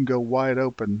doors go wide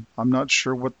open. I'm not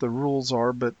sure what the rules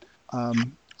are, but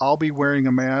I'll be wearing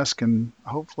a mask, and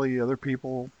hopefully other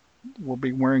people will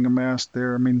be wearing a mask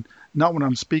there. I mean, not when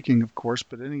I'm speaking, of course,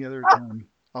 but any other time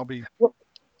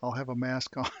I'll have a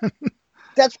mask on.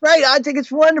 That's great. I think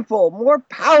it's wonderful. More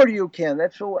power to you, Ken.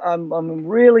 I'm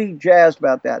really jazzed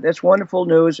about that. That's wonderful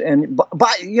news. And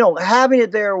by having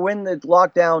it there when the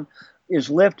lockdown is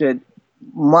lifted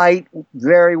might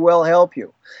very well help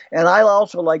you. And I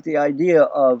also like the idea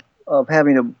of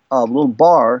having a little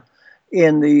bar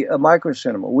in the micro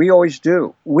cinema. We always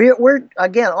do. We're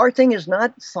again, our thing is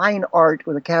not fine art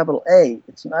with a capital A.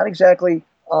 It's not exactly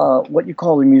what you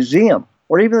call a museum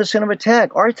or even the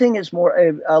Cinematheque. Our thing is more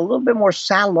a little bit more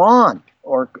salon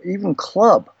or even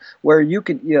club, where you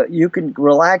can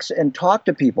relax and talk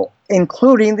to people,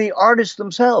 including the artists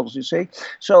themselves. You see,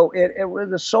 so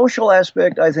the social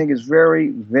aspect I think is very,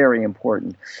 very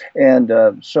important, and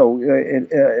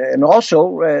and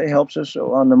also helps us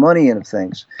on the money end of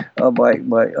things by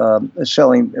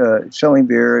selling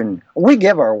beer, and we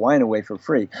give our wine away for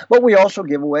free, but we also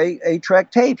give away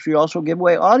 8-track tapes. We also give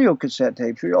away audio cassette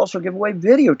tapes. We also give away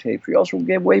videotapes. We also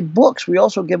give away books. We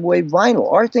also give away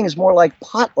vinyl. Our thing is more like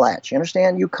potlatch. You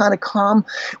understand? You kind of come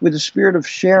with the spirit of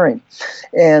sharing,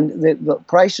 and the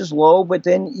price is low, but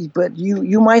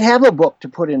you might have a book to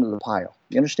put into the pile.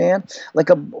 You understand? Like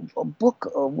a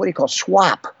book, what do you call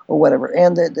swap or whatever,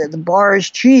 and the bar is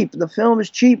cheap, the film is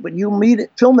cheap, but you meet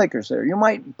filmmakers there. You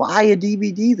might buy a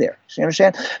DVD there. You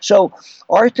understand? So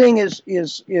our thing is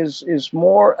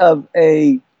more of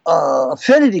a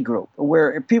affinity group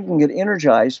where people can get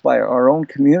energized by our own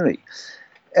community.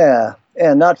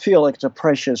 And not feel like it's a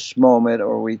precious moment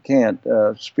or we can't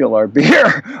spill our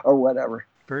beer or whatever.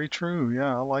 Very true.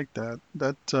 Yeah, I like that.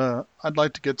 I'd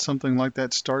like to get something like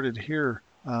that started here.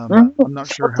 I'm not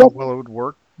sure how well it would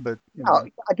work, but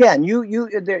again,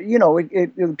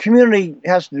 the community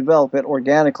has to develop it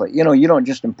organically. You don't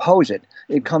just impose it;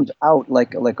 it comes out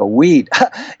like a weed,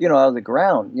 out of the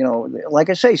ground. Like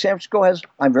I say, San Francisco has.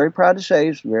 I'm very proud to say,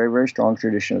 it's a very, very strong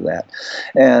tradition of that,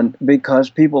 and because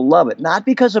people love it, not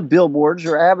because of billboards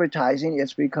or advertising.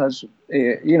 It's because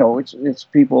it's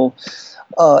people.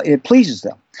 It pleases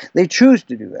them. They choose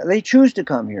to do that. They choose to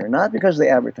come here, not because of the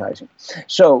advertising.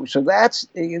 So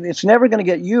it's never going to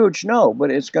get huge, no,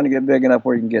 but it's going to get big enough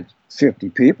where you can get 50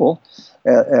 people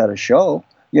at a show,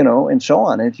 and so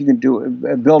on. And if you can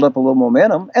build up a little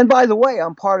momentum. And by the way,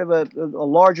 I'm part of a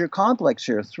larger complex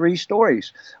here, 3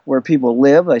 stories where people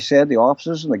live. I said the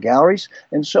offices and the galleries,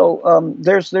 and so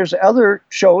there's other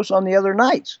shows on the other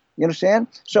nights. You understand?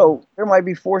 So there might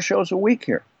be 4 shows a week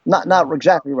here. Not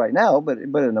exactly right now, but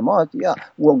in a month, yeah,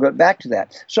 we'll get back to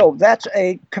that. So that's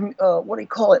a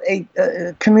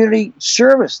community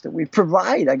service that we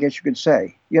provide, I guess you could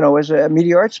say, as a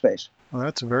media art space. Well,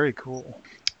 that's very cool.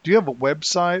 Do you have a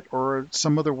website or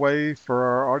some other way for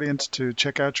our audience to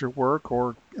check out your work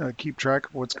or keep track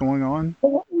of what's going on?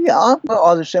 Yeah, well,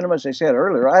 other cinemas, I said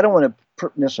earlier, I don't want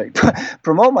to necessarily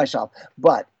promote myself,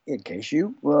 but in case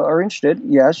you are interested,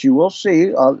 yes, you will see.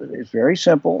 It's very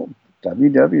simple.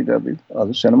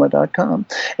 www.othercinema.com,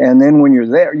 and then when you're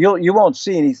there, you won't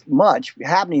see much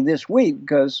happening this week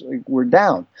because we're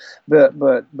down,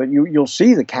 but you'll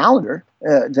see the calendar.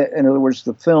 In other words,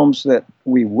 the films that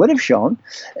we would have shown,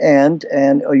 and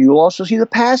you'll also see the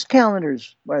past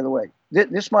calendars. By the way,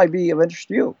 this might be of interest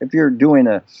to you if you're doing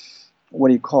a, what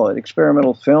do you call it,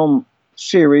 experimental film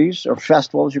series or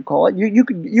festival, as you call it, you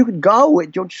could go,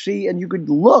 don't you see, and you could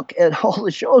look at all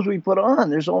the shows we put on.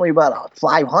 There's only about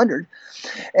 500,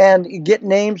 and you get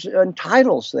names and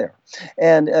titles there,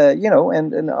 and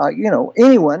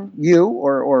anyone, you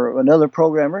or another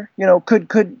programmer,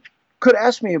 could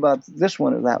ask me about this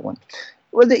one or that one.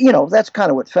 Well, that's kind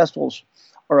of what festivals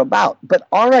are about. But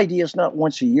our idea is not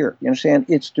once a year. You understand?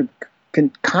 It's to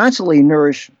constantly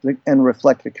nourish and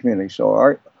reflect the community. So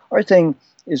our thing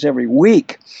is every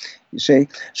week, you see.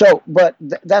 So, but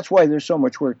that's why there's so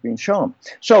much work being shown.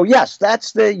 So, yes,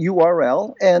 that's the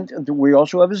URL. And we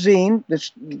also have a zine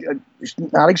that's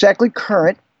not exactly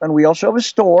current. And we also have a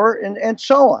store and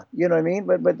so on. You know what I mean?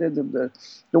 But the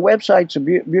website's a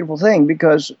beautiful thing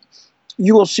because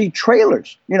you will see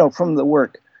trailers, from the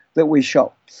work that we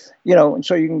show, and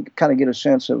so you can kind of get a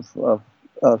sense of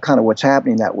kind of what's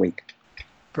happening that week.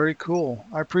 Very cool.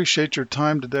 I appreciate your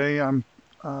time today. I'm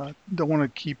don't want to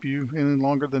keep you any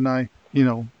longer than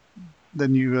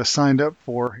than you signed up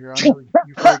for here. I know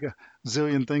you've got a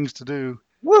zillion things to do.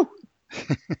 Woo!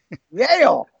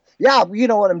 Yeah, you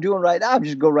know what I'm doing right now? I'm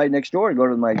just go right next door and go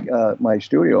to my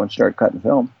studio and start cutting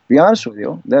film. Be honest with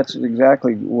you, that's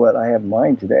exactly what I have in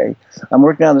mind today. I'm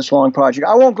working on this long project.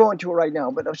 I won't go into it right now,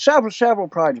 but several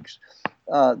projects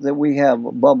that we have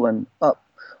bubbling up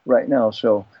right now.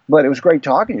 So, but it was great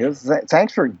talking to you.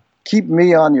 Thanks for keeping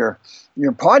me on your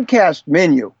podcast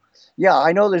menu. Yeah,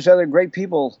 I know there's other great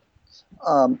people,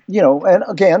 and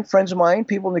again, friends of mine,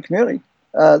 people in the community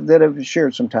that have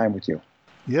shared some time with you.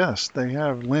 Yes, they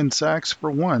have. Lynn Sachs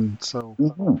for one. So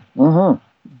anyway,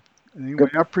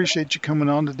 Good. I appreciate you coming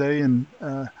on today, and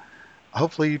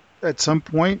hopefully at some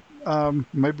point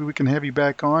maybe we can have you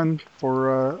back on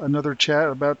for another chat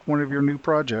about one of your new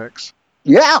projects.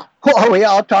 Yeah. Oh,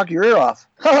 yeah, I'll talk your ear off.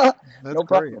 That's No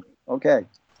great. problem. Okay.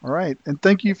 All right, and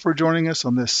thank you for joining us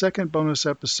on this second bonus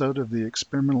episode of the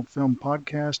Experimental Film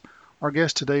Podcast. Our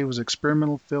guest today was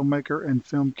experimental filmmaker and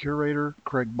film curator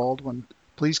Craig Baldwin.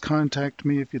 Please contact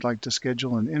me if you'd like to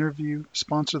schedule an interview,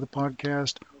 sponsor the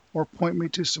podcast, or point me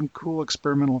to some cool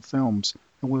experimental films,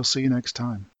 and we'll see you next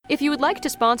time. If you would like to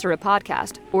sponsor a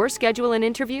podcast or schedule an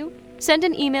interview, send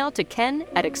an email to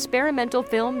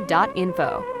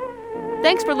ken@experimentalfilm.info.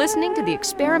 Thanks for listening to the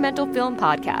Experimental Film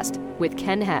Podcast with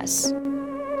Ken Hess.